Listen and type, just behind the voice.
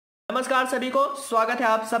नमस्कार सभी को, स्वागत है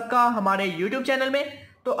आप सबका हमारे YouTube चैनल में।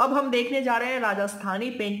 तो अब हम देखने जा रहे हैं राजस्थानी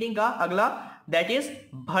पेंटिंग का अगला, that is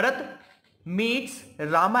Bharat meets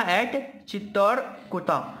Rama eight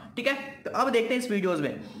Chitrakuta. ठीक है, तो अब देखते हैं इस वीडियोस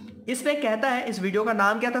में। इसमें कहता है, इस वीडियो का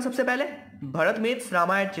नाम क्या था सबसे पहले, भरत मीट्स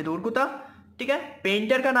रामा एट चित्रकूटा। ठीक है,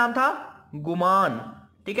 पेंटर का नाम था गुमान।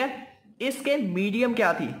 ठीक है, इसके मीडियम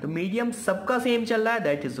क्या थी, तो मीडियम सबका सेम चल रहा है,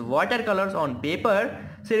 that is water colours on paper.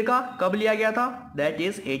 सिरका कब लिया गया था, दैट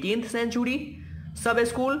इज 18th सेंचुरी। सब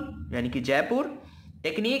स्कूल यानी कि जयपुर।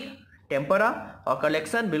 टेक्निक टेम्परा और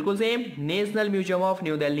कलेक्शन बिल्कुल same, national museum of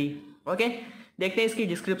new Delhi. Okay, देखते हैं इसकी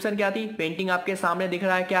डिस्क्रिप्शन क्या थी। पेंटिंग आपके सामने दिख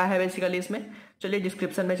रहा है क्या है बेसिकली इसमें। चलिए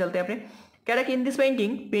डिस्क्रिप्शन में चलते हैं अपने। कह रहा है कि in this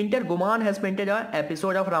painting painter Guman has painted a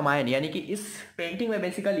episode of Ramayan, यानी कि इस पेंटिंग में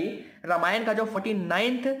बेसिकली रामायण का जो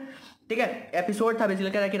 49th ठीक है एपिसोड था, बेसिकली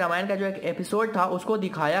कह रहा है कि रामायण का जो एक एपिसोड था उसको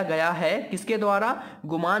दिखाया गया है किसके द्वारा,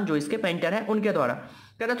 गुमान जो इसके पेंटर हैं उनके द्वारा।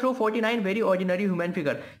 कह रहा through 49 very ordinary human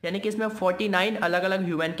figure, यानी कि इसमें 49 अलग अलग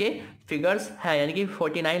ह्यूमन के फिगर्स हैं, यानी कि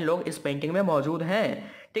 49 लोग इस पेंटिंग में मौजूद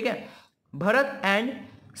हैं। ठीक है, Bharat and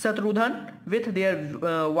Shatrughan with their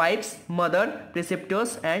wives, mother,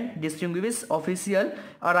 preceptors and distinguished official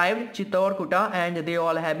arrived Chitrakuta and they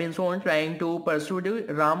all have been shown trying to pursue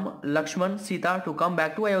Ram, Lakshman, Sita to come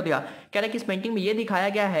back to Ayodhya। कह रहे हैं कि इस पेंटिंग में ये दिखाया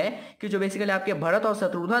गया है कि जो बेसिकली आपके भरत और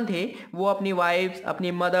शत्रुघ्न थे वो अपनी वाइफ्स,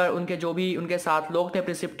 अपनी मदर, उनके जो भी उनके साथ लोग थे,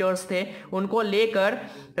 प्रिसेप्टर्स थे, उनको लेकर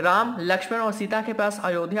राम, लक्ष्मण और सीता के पास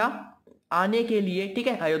अयोध्या आने के लिए, ठीक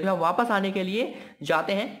है, अयोध्या वापस आने के लिए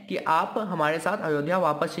जाते हैं कि आप हमारे साथ अयोध्या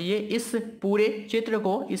वापस चाहिए। इस पूरे चित्र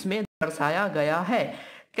को इसमें दर्शाया गया है।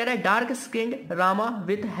 कह रहे dark skinned Rama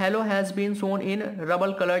with hello has been Son in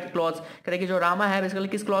rubble coloured clothes. कह रहे कि जो रामा है बेसिकली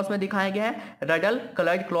किस क्लॉथ्स में दिखाया गया है, रडल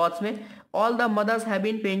कलर्ड क्लॉथ्स में। All the mother's have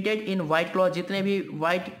been painted in white cloth, जितने भी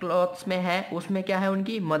व्हाइट क्लॉथ्स में है उसमें क्या है,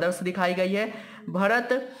 उनकी मदर्स दिखाई गई है।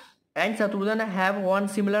 Bharat and Shatrughan have one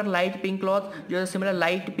similar light pink cloth, जो सिमिलर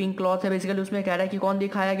लाइट पिंक क्लॉथ है बेसिकली उसमें कह रहा है कि कौन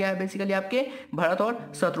दिखाया गया है, बेसिकली आपके भरत और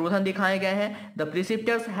शत्रुघ्न दिखाए गए हैं। द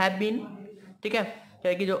प्रिसेप्टर्स हैव बीन, ठीक है,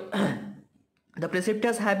 क्या कि जो the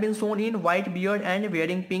प्रिसेप्टर्स have been Son in white beard and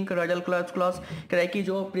wearing pink रडल cloth cloth. कह रहा है कि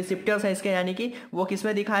जो प्रिसेप्टर्स हैं इसके, यानी कि वो किस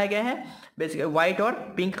में दिखाए गए हैं, बेसिकली व्हाइट और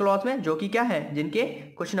पिंक क्लॉथ में, जो कि क्या है, जिनके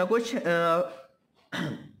कुछ ना कुछ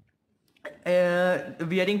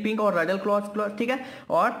वियरिंग पिंक और रडल क्लॉथ, ठीक है।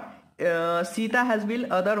 और Sita has bill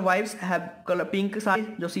other wives have colour pink sari,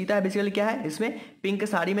 जो सीता है बेसिकली क्या है इसमें पिंक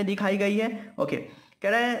साड़ी में दिखाई गई है। ओके, कह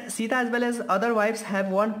रहे हैं Sita as well as other wives have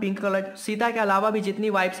one pink colour, Sita के अलावा भी जितनी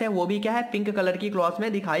वाइफ्स हैं वो भी क्या है, पिंक कलर की क्लॉथ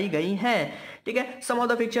में दिखाई गई हैं। ठीक है, सम of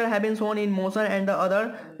the picture have been shown in motion and the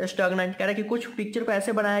other stagnant. कह रहा है कि कुछ पिक्चर को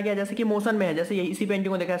ऐसे बनाया गया जैसे कि मोशन में है, जैसे ये इसी पेंटिंग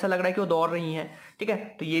को देखा ऐसा लग रहा है कि वो दौड़ रही हैं। ठीक है,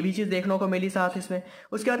 तो ये भी चीज देखने को मिली साथ इसमें।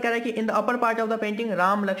 उसके बाद कह रहा है कि in the upper part of the painting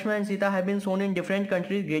Ram, Lakshman and Sita have been shown in different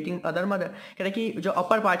countries greeting other mother. कह रहा है कि जो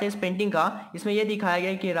अपर पार्ट है इस पेंटिंग का, इसमें ये दिखाया गया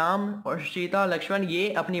है कि राम और सीता, लक्ष्मण ये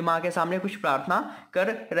अपनी माँ के सामने कुछ प्रार्थना कर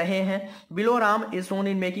रहे हैं। Below Ram is shown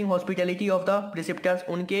in making hospitality of the प्रिसेप्टर्स,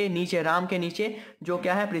 उनके नीचे, राम के नीचे जो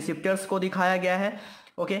क्या है प्रिसेप्टर्स को दिखाया गया है।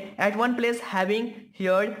 Okay, eight one place having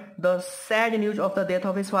heard the sad news of the death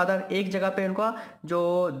of his father, एक जगह पे उनका जो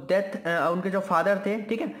डेथ, उनके जो फादर थे,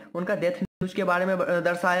 ठीक है, उनका डेथ न्यूज के बारे में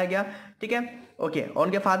दर्शाया गया। ठीक है, ओके, और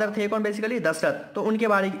उनके फादर थे कौन, बेसिकली दशरथ, तो उनके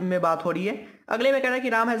बारे में बात हो रही है। अगले में कह रहा है कि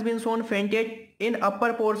Ram has been Son fainted in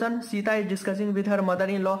upper portion, Sita is discussing with her mother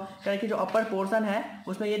in law. कह रहा है कि जो अपर पोर्शन है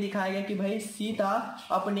उसमें ये दिखाया गया कि भाई सीता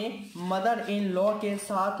अपने मदर इन लॉ के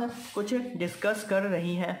साथ कुछ डिस्कस कर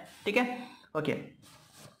रही हैं। ठीक है, ओके,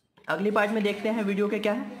 अगली पार्ट में देखते हैं वीडियो के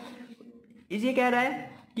क्या है। ये कह रहा है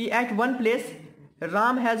कि eight one place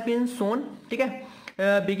Ram has been सोन, ठीक है,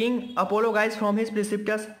 बिगिंग अपोलोगाइज फ्रॉम हिज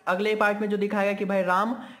प्रिसेप्टर्स। अगले पार्ट में जो दिखाएगा कि भाई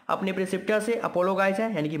राम अपने प्रिसेप्टर से अपोलोगाइज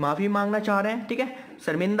है, यानी कि माफी मांगना चाह रहे हैं। ठीक है,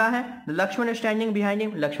 शर्मिंदा है। Lakshman standing behind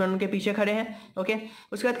him, Lakshman उनके पीछे खड़े हैं। ओके,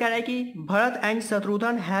 उसके बाद कह रहा है कि Bharat and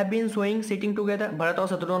Shatrughan have been showing sitting together, Bharat और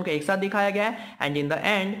शत्रुघ्न को एक साथ दिखाया गया है। And in the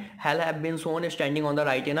and hell have been shown standing on the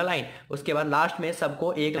right in a line, उसके बाद लास्ट में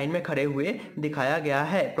सबको एक लाइन में खड़े हुए दिखाया गया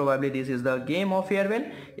है। Probably this is the game of farewell,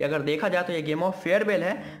 अगर देखा जाए तो ये गेम ऑफ फेयरवेल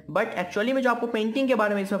है, बट एक्चुअली में जो आपको पेंटिंग के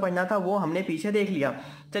बारे में इसमें पढ़ना था वो हमने पीछे देख लिया।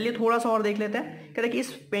 चलिए थोड़ा सा और देख लेते हैं। कह रहे कि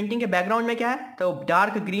इस पेंटिंग के बैकग्राउंड में क्या है, तो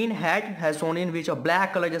dark green hat has Son in which a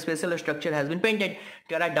black colour special structure has been painted.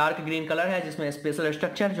 कह रहा है डार्क ग्रीन कलर है जिसमें स्पेशल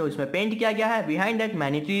स्ट्रक्चर जो इसमें पेंट किया गया है। बिहाइंड दैट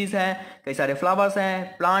मैनी ट्रीज है, कई सारे फ्लावर्स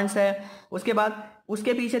हैं, प्लांट्स है। उसके बाद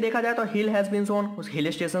उसके पीछे देखा जाए तो हिल हैज बीन शोन, उस हिल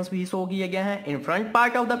स्टेशंस भी शो किए गए हैं। In front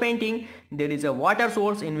part of the painting there is a water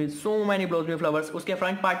source in which so many ब्लोसमी flowers, उसके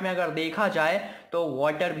फ्रंट पार्ट में अगर देखा जाए तो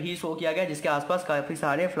वाटर भी शो किया गया जिसके आसपास काफी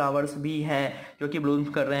सारे फ्लावर्स भी हैं जो कि ब्लूम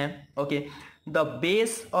कर रहे हैं। Okay, the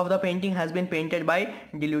base of the painting has been painted bye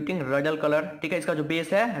डिल्यूटिंग रडल colour. ठीक है, इसका जो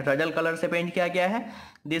बेस है रडल कलर से पेंट किया गया है।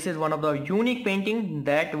 This is one of the unique painting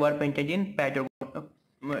that were painted in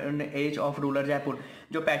patron as of ruler Jaipur.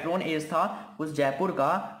 जो पैट्रोन एज था उस जयपुर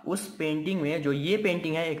का, उस पेंटिंग में जो ये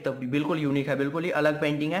पेंटिंग है एक तो बिल्कुल यूनिक है, बिल्कुल ही अलग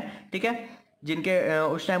पेंटिंग है। ठीक है, जिनके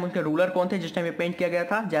उस टाइम उनके रूलर कौन थे जिस टाइम ये पेंट किया गया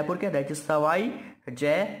था जयपुर के, that is Sawai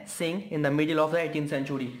Jai Singh in the middle of the 18th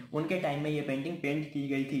century. उनके टाइम में ये पेंटिंग पेंट की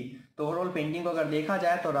गई थी। तो ओवरऑल पेंटिंग को अगर देखा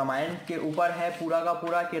जाए तो रामायण के ऊपर है पूरा का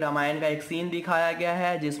पूरा, कि रामायण का एक सीन दिखाया गया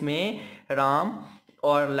है जिसमें राम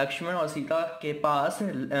और लक्ष्मण और सीता के पास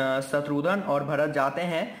शत्रुघ्न और भरत जाते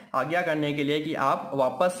हैं आज्ञा करने के लिए कि आप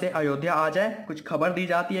वापस से अयोध्या आ जाए। कुछ खबर दी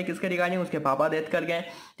जाती है किसके रिगार्डिंग, उसके पापा डेथ कर गए।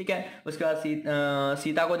 ठीक है, उसके बाद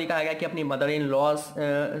सीता को दिखाया गया कि अपनी मदर इन लॉस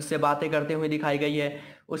से बातें करते हुए दिखाई गई है।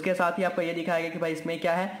 उसके साथ ही आपको ये दिखाया गया कि भाई इसमें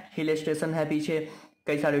क्या है, हिल स्टेशन है, पीछे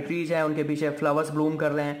कई सारे ट्रीज हैं, उनके पीछे फ्लावर्स ब्लूम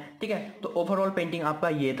कर रहे हैं। ठीक है, तो ओवरऑल पेंटिंग आपका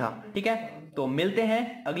ये था। ठीक है, तो मिलते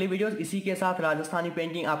हैं अगली वीडियोस। इसी के साथ राजस्थानी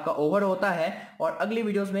पेंटिंग आपका ओवर होता है और अगली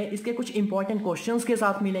वीडियोस में इसके कुछ इंपॉर्टेंट क्वेश्चंस के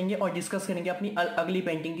साथ मिलेंगे और डिस्कस करेंगे अपनी अगली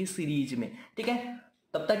पेंटिंग की सीरीज में। ठीक है,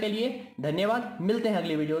 तब तक के लिए धन्यवाद, मिलते हैं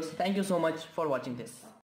अगली videos. Thank you so much for watching this.